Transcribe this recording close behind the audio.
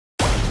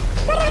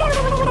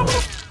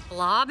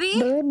Blobby?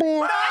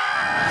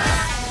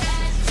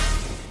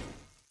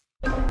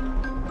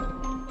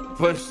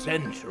 For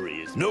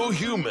centuries, no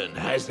human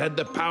has had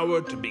the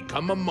power to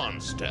become a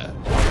monster.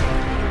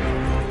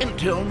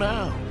 Until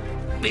now.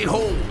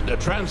 Behold the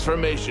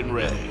transformation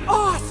ray.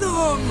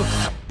 Awesome!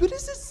 But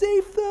is it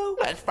safe, though?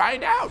 Let's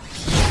find out.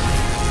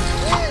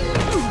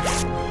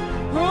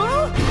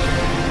 Huh?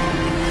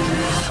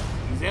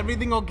 Is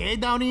everything okay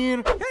down here?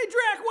 Hey,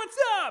 Drac, what's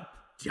up?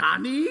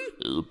 Johnny?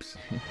 Oops.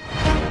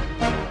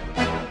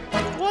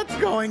 What's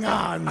going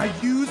on? I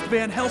used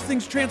Van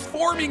Helsing's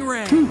transforming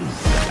ray.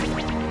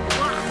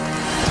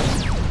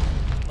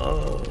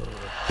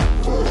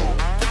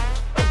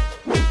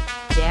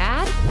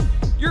 Dad?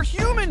 You're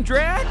human,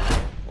 Drac!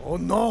 Oh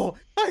no,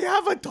 I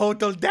have a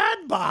total dad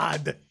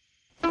bod.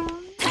 How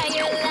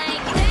you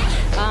like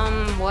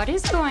that? What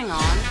is going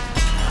on?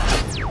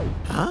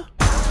 Huh?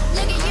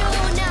 Look at you,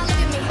 now look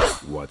at me.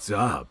 What's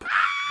up?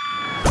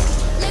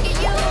 Look at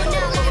you, now look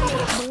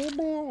at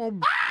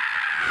me.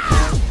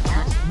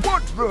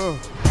 What the?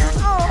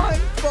 Oh,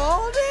 I'm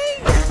balding?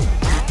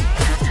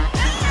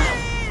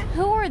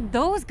 Who are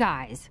those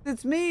guys?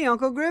 It's me,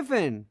 Uncle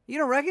Griffin. You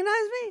don't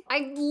recognize me?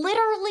 I've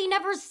literally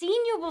never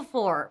seen you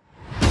before.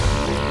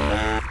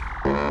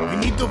 We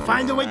need to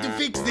find a way to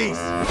fix this.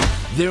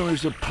 There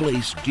is a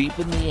place deep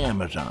in the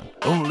Amazon.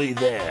 Only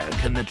there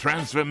can the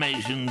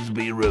transformations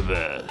be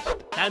reversed.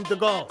 Time to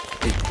go.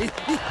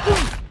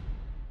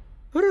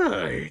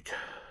 Right.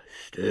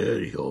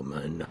 Stereo,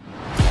 man.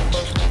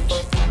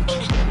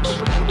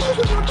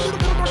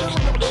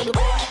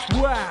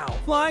 Wow,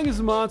 flying as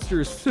a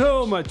monster is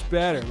so much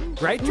better.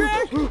 Right,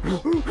 Drac? Feeling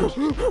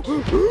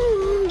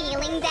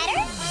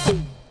better?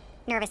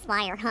 Nervous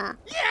liar, huh?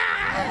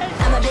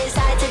 I'm a bit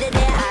side to the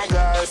day I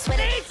go.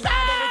 Sweating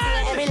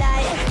every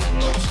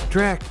lie.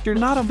 Drac, you're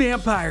not a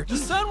vampire. The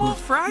sun won't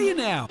fry you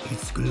now.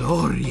 It's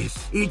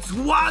glorious. It's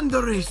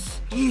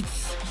wondrous.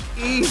 It's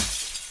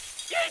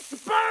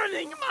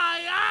burning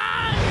my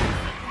eyes!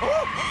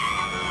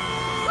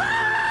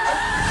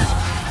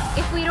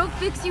 If we don't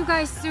fix you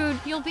guys soon,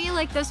 you'll be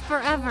like this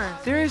forever.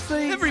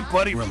 Seriously?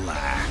 Everybody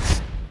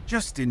relax.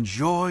 Just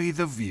enjoy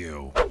the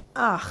view.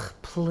 Ugh,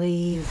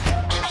 please.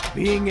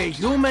 Being a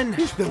human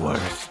is the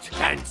worst.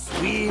 Can't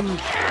swim.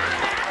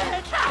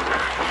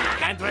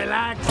 Can't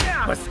relax.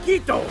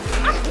 Mosquito.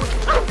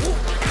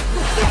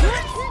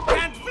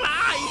 Can't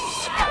fly.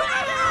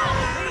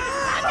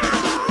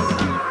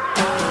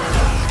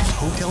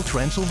 Hotel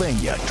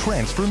Transylvania,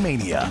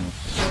 Transformania.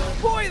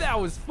 Boy, that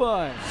was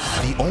fun.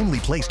 The only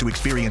place to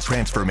experience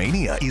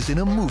Transformania is in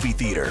a movie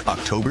theater,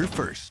 October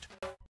 1st.